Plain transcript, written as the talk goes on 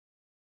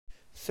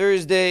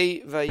Thursday,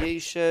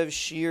 Vayeshev,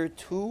 Shir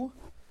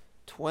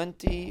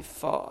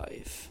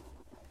 225.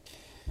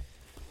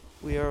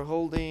 We are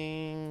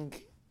holding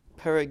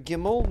Perek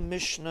Gimel,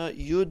 Mishnah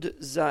Yud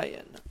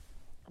Zayin.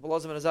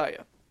 Abelazim and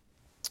Azariah.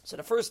 So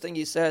the first thing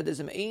he said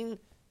is Ein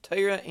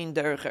Torah Ein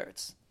Derech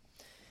Eretz.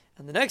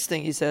 And the next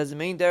thing he says,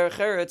 Ein Derech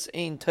Eretz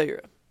Ein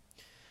Torah.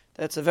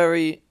 That's a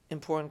very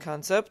important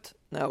concept.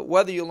 Now,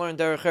 whether you learn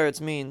Derech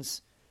Eretz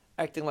means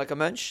acting like a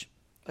mensch,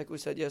 like we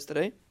said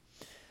yesterday,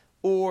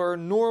 or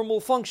normal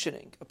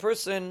functioning. A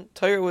person,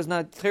 Torah was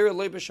not Torah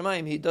le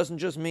b'shamayim. He doesn't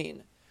just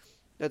mean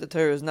that the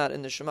Torah is not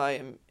in the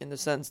Shemayim in the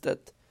sense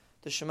that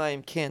the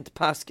Shemayim can't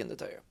paskin the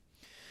Torah.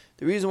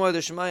 The reason why the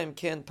Shemayim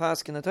can't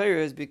paskin the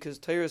Torah is because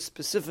Torah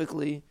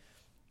specifically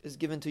is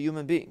given to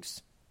human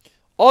beings.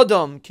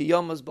 Adam ki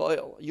yamas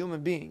ba'il. A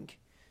human being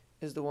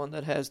is the one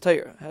that has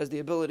Torah, has the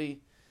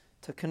ability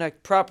to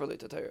connect properly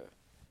to Torah.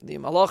 The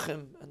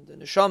malachim and the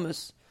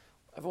neshamas,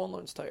 everyone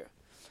learns Torah.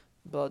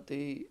 But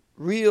the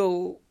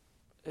real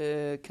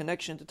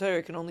connection to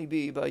Torah can only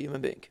be by a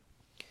human being.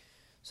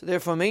 So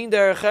therefore, Mein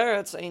Derech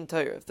Eretz Ein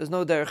Torah. If there's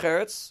no Derech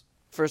Eretz,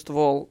 first of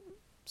all,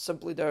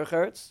 simply Derech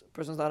Eretz, a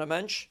person's not a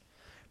mensch,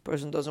 a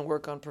person doesn't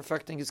work on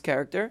perfecting his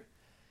character,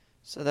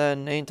 so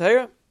then Ein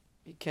Torah,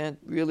 he can't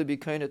really be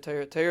kind of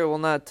Torah. Torah will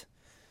not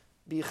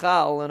be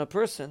chal in a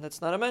person that's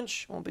not a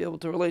mensch, won't be able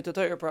to relate to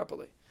Torah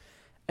properly.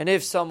 And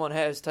if someone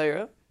has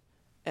Torah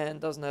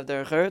and doesn't have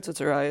Derech Eretz, it's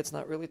a raya, it's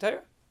not really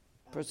Torah.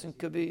 A person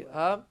could be,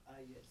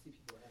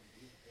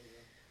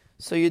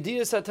 So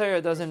Yediyas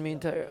HaTorah doesn't mean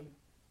Torah.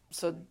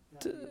 So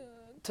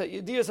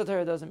Yediyas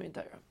HaTorah doesn't mean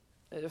Torah.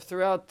 If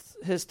throughout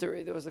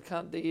history there was the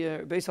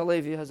Beis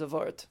Halevi has a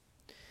vart.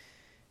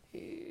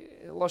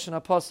 Lashon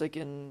HaPasuk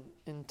in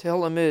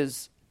Tehillim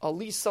is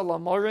Alisa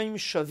Lamarim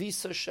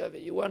Shavisa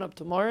Shevi. You went up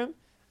to Marim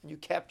and you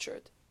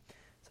captured.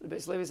 So the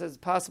Beis Halevi says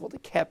it's possible to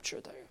capture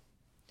Torah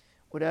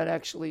without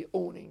actually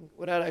owning,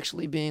 without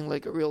actually being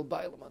like a real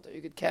Bailam.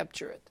 You could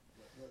capture it.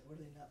 What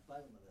are they not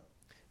Bailam?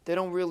 They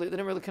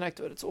didn't really connect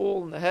to it. It's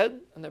all in the head,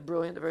 and they're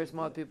brilliant, they're very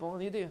smart people,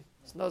 and the idea.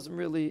 It doesn't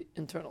really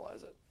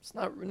internalize it. It's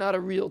not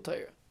a real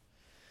Torah.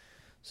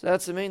 So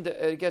that's the main,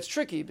 it gets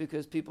tricky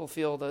because people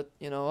feel that,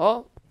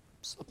 a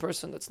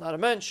person that's not a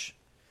mensch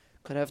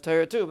could have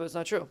Torah too, but it's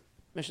not true.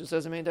 Mishnah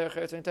says, Ein Derech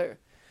Eretz Ein Torah.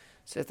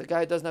 So if the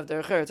guy doesn't have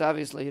Derech Eretz,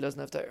 obviously he doesn't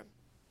have Torah.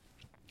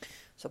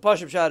 So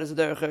Pashup Shad is a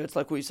Derech Eretz,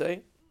 like we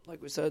say,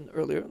 like we said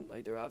earlier,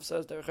 like the Rav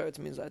says, Derech Eretz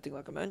means acting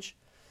like a mensch.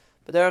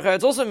 But Derech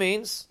Eretz also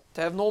means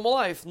to have normal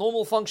life,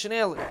 normal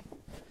functionality.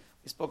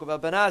 We spoke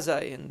about Ben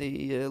Azai in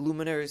the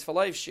Luminaries for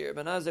Life share.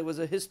 Ben Azai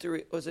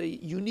was a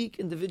unique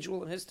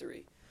individual in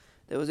history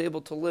that was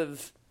able to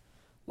live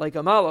like a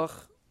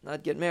malach,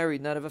 not get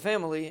married, not have a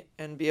family,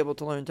 and be able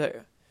to learn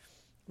Torah.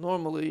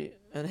 Normally,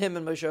 and him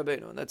and Moshe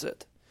Rabbeinu, and that's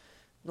it.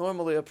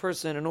 Normally, a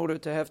person, in order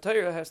to have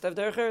Torah, has to have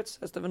Derech Eretz,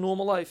 has to have a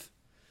normal life.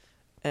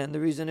 And the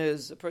reason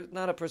is,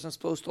 not a person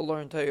supposed to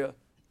learn Torah,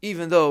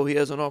 even though he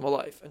has a normal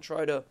life, and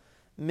try to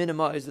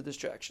minimize the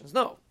distractions.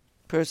 No.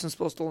 A person's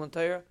supposed to learn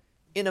Torah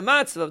in a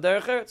matzah of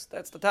Derech Eretz.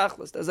 That's the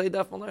tachlis. That's how you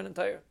definitely learn in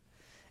Torah.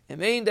 And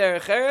Ein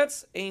Derech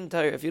Eretz, Ein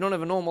Torah. If you don't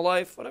have a normal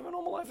life, whatever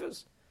normal life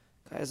is,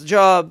 guy has a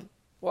job,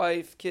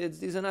 wife, kids,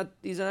 these are not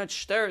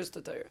shteres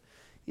to Torah.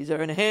 These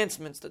are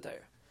enhancements to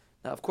Torah.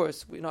 Now, of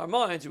course, in our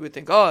minds, we would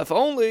think, if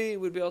only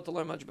we'd be able to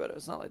learn much better.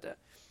 It's not like that.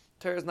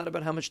 Torah is not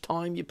about how much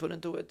time you put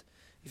into it.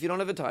 If you don't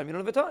have a time, you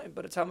don't have a time.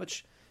 But it's how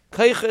much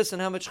kaiches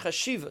and how much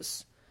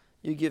chashivas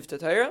you give to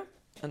Torah.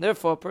 And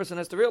therefore, a person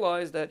has to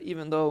realize that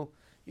even though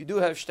you do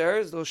have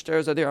shters, those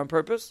shters are there on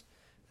purpose.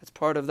 That's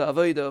part of the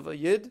avodah of a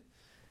yid.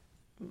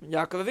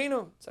 Yaakov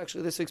Avinu. It's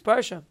actually this week's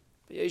parsha.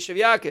 Yeshiv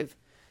Yaakov.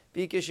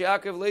 Bikish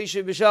Yaakov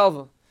leishiv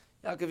b'shalva.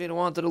 Yaakov Avinu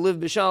wanted to live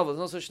b'shalva. There's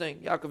no such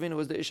thing. Yaakov Avinu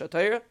was the Ish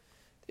HaTorah.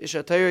 The Ish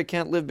HaTorah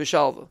can't live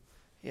b'shalva.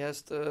 He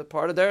has to,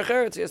 part of Derech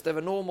Eretz, he has to have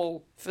a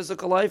normal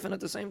physical life and at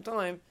the same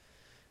time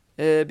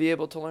be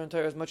able to learn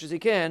Torah as much as he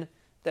can.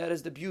 That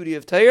is the beauty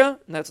of Torah,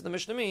 and that's what the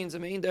Mishnah means.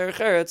 Ein Derech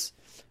Eretz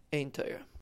Ein Torah.